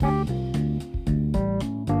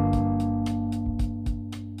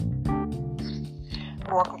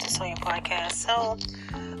welcome to Sonia Podcast. So,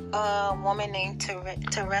 a woman named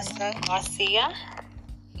Teresa Garcia,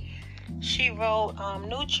 she wrote,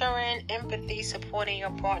 Nurturing Empathy, Supporting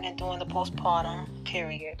Your Partner During the Postpartum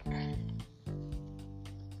Period.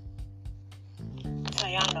 So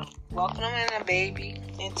y'all know, welcoming a baby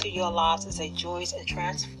into your lives is a joyous and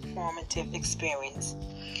transformative experience.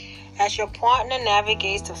 As your partner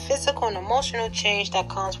navigates the physical and emotional change that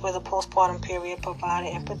comes with a postpartum period,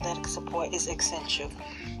 providing empathetic support is essential.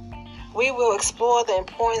 We will explore the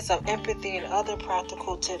importance of empathy and other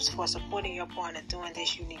practical tips for supporting your partner during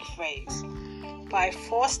this unique phase. By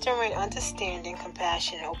fostering understanding,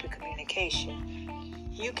 compassion, and open communication,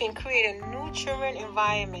 you can create a nurturing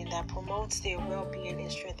environment that promotes their well-being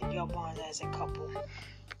and strengthens your bond as a couple.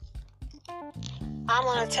 I'm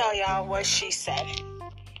going to tell y'all what she said.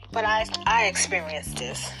 But I experienced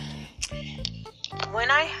this.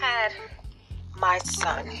 When I had my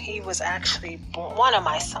son, he was actually born, one of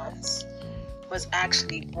my sons was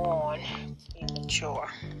actually born immature.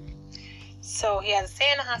 So he had to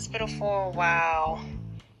stay in the hospital for a while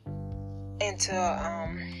until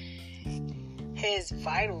his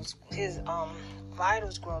vitals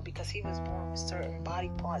grow, because he was born with certain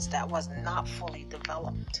body parts that was not fully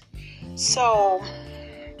developed. So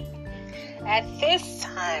at this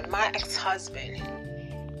time, my ex-husband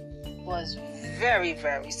was very,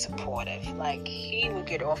 very supportive. Like, he would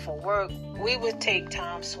get off of work. We would take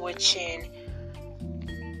time switching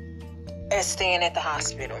and staying at the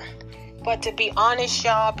hospital. But to be honest,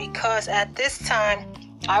 y'all, because at this time,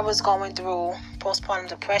 I was going through postpartum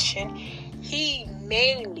depression, he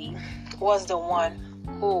mainly was the one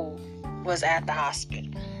who was at the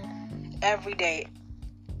hospital every day,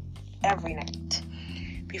 every night.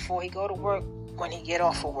 Before he go to work, when he get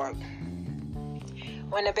off of work.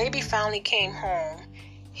 When the baby finally came home,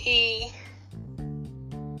 he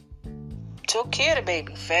took care of the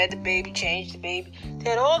baby, fed the baby, changed the baby,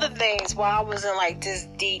 did all the things while I was in like this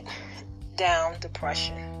deep down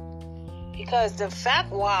depression. Because the fact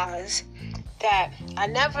was that I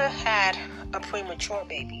never had a premature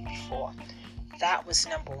baby before. That was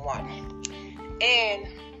number one. And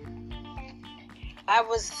I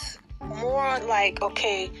was more like,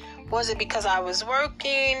 okay, was it because I was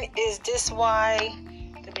working? Is this why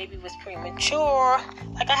the baby was premature?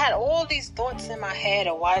 Like, I had all these thoughts in my head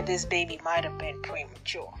of why this baby might have been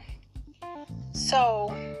premature.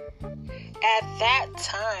 So at that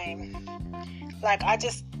time, like, I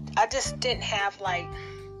just didn't have, like,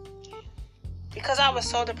 because I was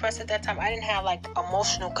so depressed at that time, I didn't have like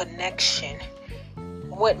emotional connection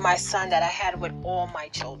with my son that I had with all my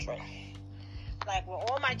children. Like, with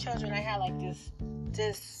all my children, I had like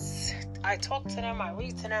this, I talked to them, I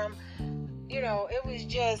read to them, it was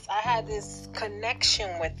just, I had this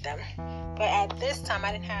connection with them. But at this time,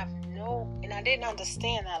 I didn't have and I didn't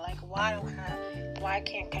understand that, like, why I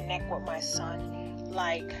can't connect with my son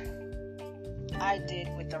like I did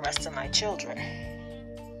with the rest of my children.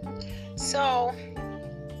 So,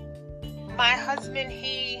 my husband,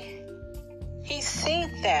 he seen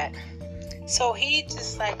that. So he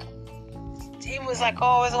just he was like,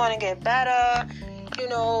 oh, it's going to get better.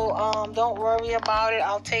 Don't worry about it.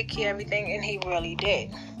 I'll take care of everything. And he really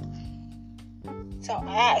did. So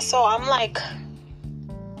I'm like,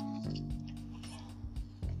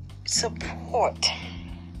 support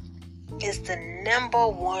is the number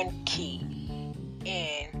one key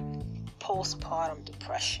in postpartum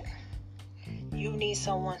depression. You need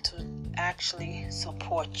someone to actually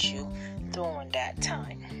support you during that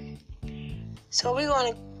time. So we're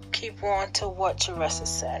going to keep on to what Teresa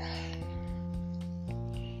said.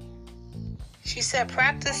 She said,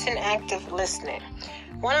 practicing active listening.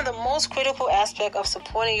 One of the most critical aspects of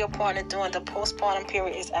supporting your partner during the postpartum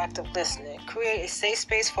period is active listening. Create a safe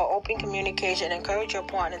space for open communication and encourage your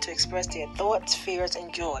partner to express their thoughts, fears,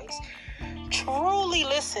 and joys. Truly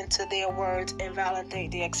listen to their words and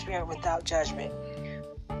validate their experience without judgment.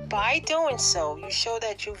 By doing so, you show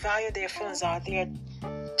that you value their feelings and are there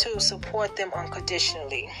to support them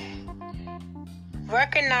unconditionally.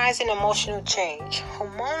 Recognizing emotional change.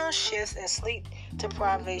 Hormonal shifts and sleep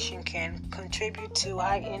deprivation can contribute to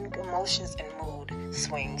heightened emotions and mood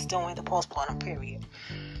swings during the postpartum period.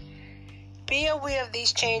 Be aware of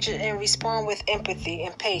these changes and respond with empathy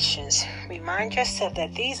and patience. Remind yourself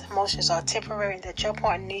that these emotions are temporary and that your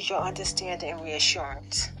partner needs your understanding and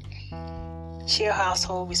reassurance. Share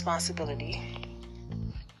household responsibility.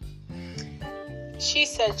 She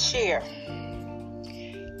said share.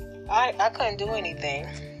 I couldn't do anything.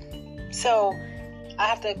 So I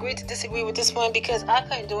have to agree to disagree with this one because I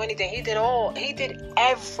couldn't do anything. He did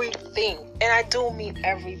everything. And I do mean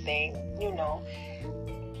everything,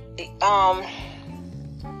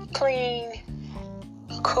 cleaned,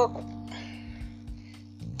 cooked,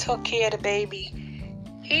 took care of the baby.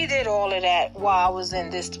 He did all of that while I was in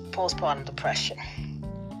this postpartum depression.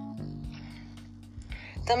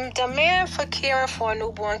 The demand for caring for a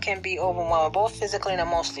newborn can be overwhelming, both physically and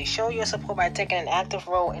emotionally. Show your support by taking an active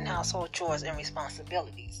role in household chores and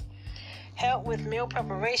responsibilities. Help with meal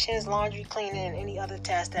preparations, laundry, cleaning, and any other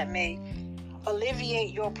tasks that may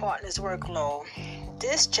alleviate your partner's workload.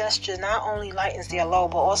 This gesture not only lightens their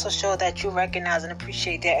load, but also shows that you recognize and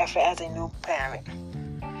appreciate their effort as a new parent.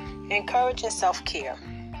 Encouraging self-care.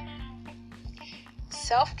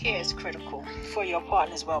 Self-care is critical for your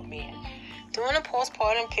partner's well-being. During the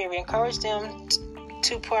postpartum period, encourage them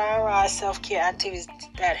to prioritize self-care activities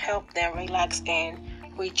that help them relax and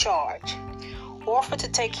recharge. Offer to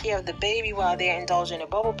take care of the baby while they're indulging in a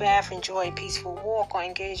bubble bath, enjoy a peaceful walk, or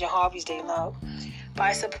engage in hobbies they love.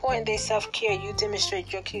 By supporting their self-care, you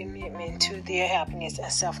demonstrate your commitment to their happiness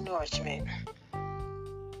and self-nourishment.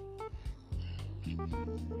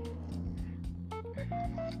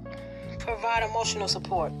 Provide emotional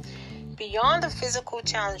support. Beyond the physical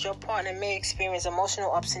challenge, your partner may experience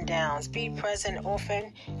emotional ups and downs. Be present,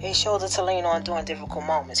 often a shoulder to lean on during difficult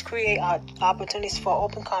moments. Create opportunities for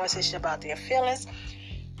open conversation about their feelings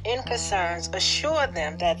and concerns. Assure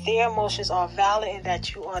them that their emotions are valid and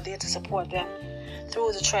that you are there to support them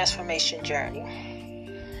through the transformation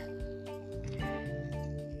journey.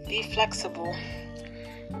 Be flexible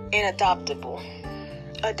and adaptable.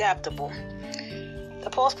 The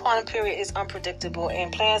postpartum period is unpredictable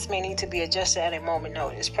and plans may need to be adjusted at a moment's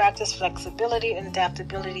notice. Practice flexibility and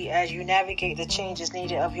adaptability as you navigate the changes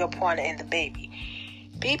needed of your partner and the baby.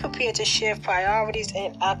 Be prepared to shift priorities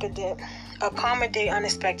and accommodate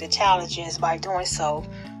unexpected challenges. By doing so,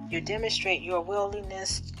 you demonstrate your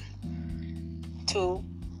willingness to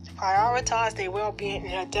prioritize their well-being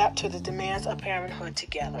and adapt to the demands of parenthood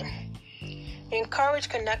together. Encourage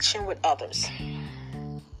connection with others.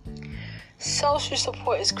 Social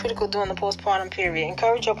support is critical during the postpartum period.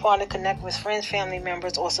 Encourage your partner to connect with friends, family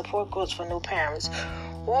members, or support groups for new parents.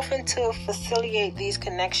 Often to facilitate these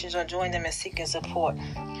connections or join them in seeking support.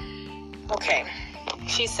 Okay,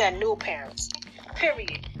 she said new parents,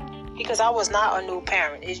 period. Because I was not a new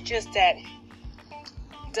parent. It's just that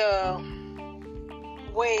the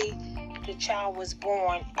way the child was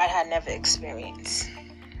born, I had never experienced.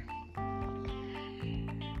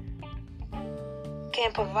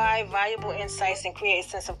 Can provide valuable insights and create a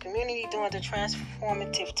sense of community during the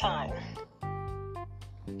transformative time.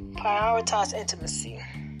 Prioritize intimacy.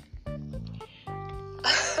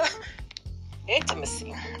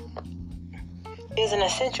 Intimacy is an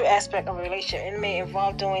essential aspect of a relationship and may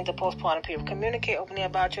involve during the postpartum period. Communicate openly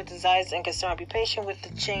about your desires and concerns. Be patient with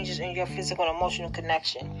the changes in your physical and emotional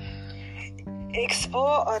connection.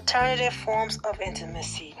 Explore alternative forms of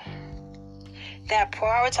intimacy that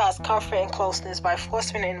prioritize comfort and closeness. By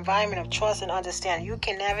fostering an environment of trust and understanding, you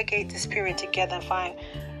can navigate this period together and find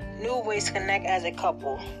new ways to connect as a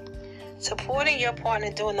couple. Supporting your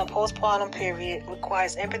partner during the postpartum period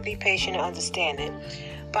requires empathy, patience, and understanding.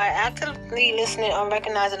 By actively listening and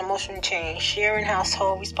recognizing emotional change, sharing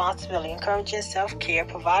household responsibility, encouraging self-care,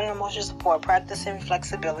 providing emotional support, practicing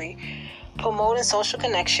flexibility, promoting social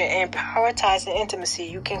connection, and prioritizing intimacy,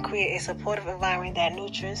 you can create a supportive environment that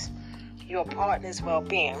nurtures your partner's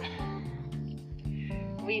well-being.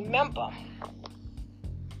 Remember,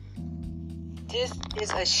 this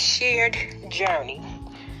is a shared journey,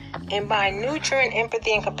 and by nurturing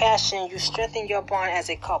empathy and compassion, you strengthen your bond as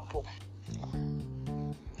a couple.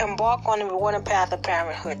 Embark on the rewarding path of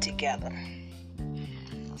parenthood together.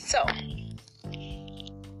 So,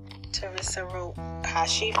 Teresa wrote how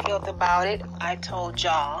she felt about it. I told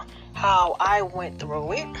y'all how I went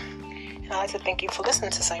through it. I'd like to thank you for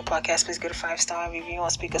listening to Sunny Podcast. Please give a 5-star review on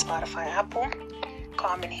Speaker, Spotify, Apple.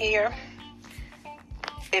 Comment here.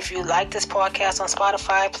 If you like this podcast on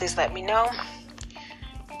Spotify, please let me know.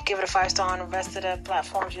 Give it a 5-star on the rest of the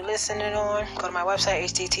platforms you're listening on. Go to my website,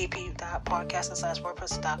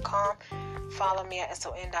 http://wordpress.com. Follow me at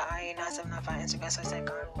son.ia9795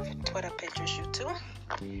 Instagram, Twitter, Pinterest, YouTube.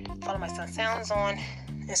 Follow my son Sounds on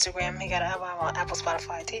Instagram. He got an album on Apple,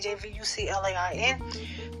 Spotify, TJVUCLAIN.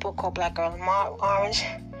 Book called Black Girl in Orange.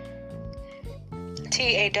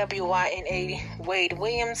 TAWYNA Wade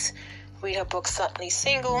Williams. Read her book Suddenly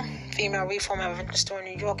Single. Female Reform Adventure Store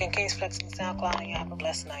in New York and King's Flex on SoundCloud. And you have a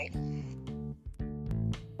blessed night.